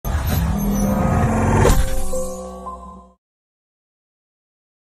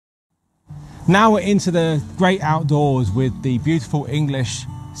Now we're into the great outdoors with the beautiful English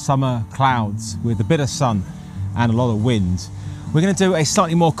summer clouds with a bit of sun and a lot of wind. We're going to do a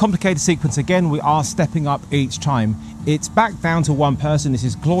slightly more complicated sequence again. We are stepping up each time. It's back down to one person. This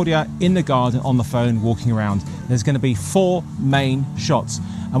is Claudia in the garden on the phone walking around. There's going to be 4 main shots.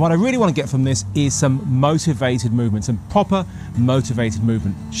 And what I really want to get from this is some motivated movement, some proper motivated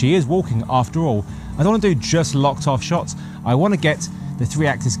movement. She is walking after all. I don't want to do just locked off shots. I want to get the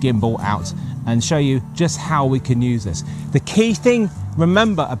 3-axis gimbal out and show you just how we can use this. The key thing,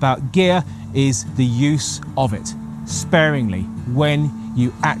 remember, about gear is the use of it sparingly when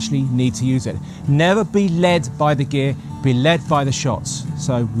you actually need to use it. Never be led by the gear, be led by the shots.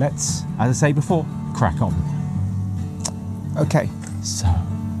 So let's, as I say before, crack on. Okay, so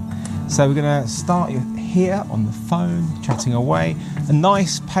we're gonna start here on the phone, chatting away. A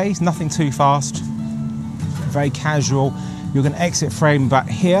nice pace, nothing too fast, very casual. You're gonna exit frame back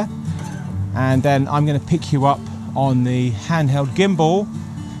here, and then I'm gonna pick you up on the handheld gimbal.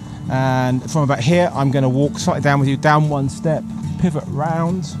 And from about here, I'm going to walk slightly down with you, down 1 step, pivot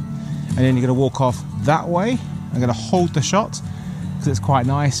round, and then you're going to walk off that way. I'm going to hold the shot because it's quite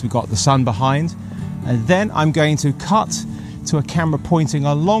nice. We've got the sun behind. And then I'm going to cut to a camera pointing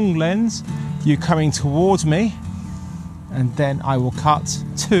a long lens, you coming towards me, and then I will cut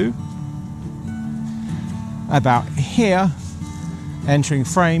to about here, entering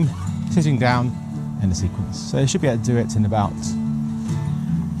frame, sitting down, end the sequence. So you should be able to do it in about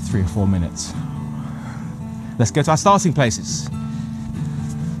 3 or 4 minutes. Let's go to our starting places.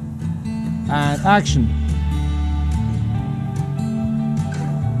 And action.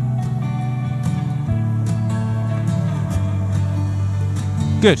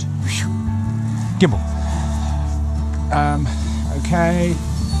 Good. Gimbal. Okay.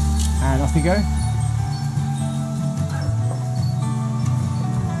 And off we go.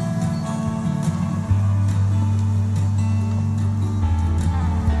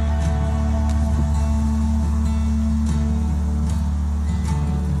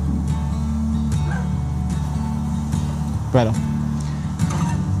 Better.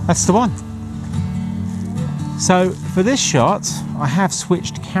 That's the one. So for this shot, I have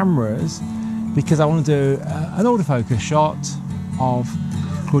switched cameras because I want to do an autofocus shot of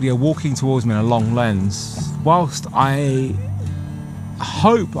Claudia walking towards me in a long lens. Whilst I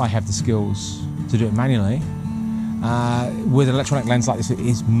hope I have the skills to do it manually, with an electronic lens like this, it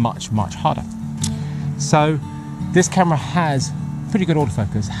is much, much harder. So this camera has pretty good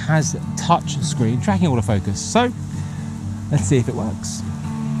autofocus, has touch screen tracking autofocus. So let's see if it works.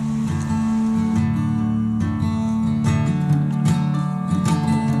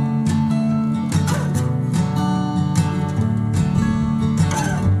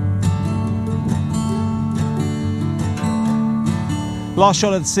 Last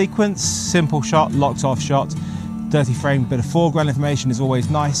shot of the sequence, simple shot, locked off shot, 30 frame, bit of foreground information is always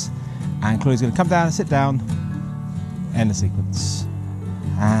nice. And Claudia's going to come down and sit down, end the sequence,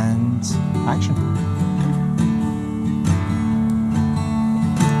 and action.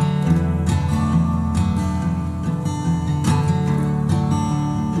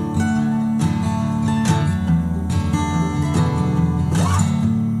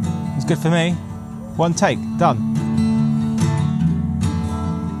 Good for me. 1 take, done.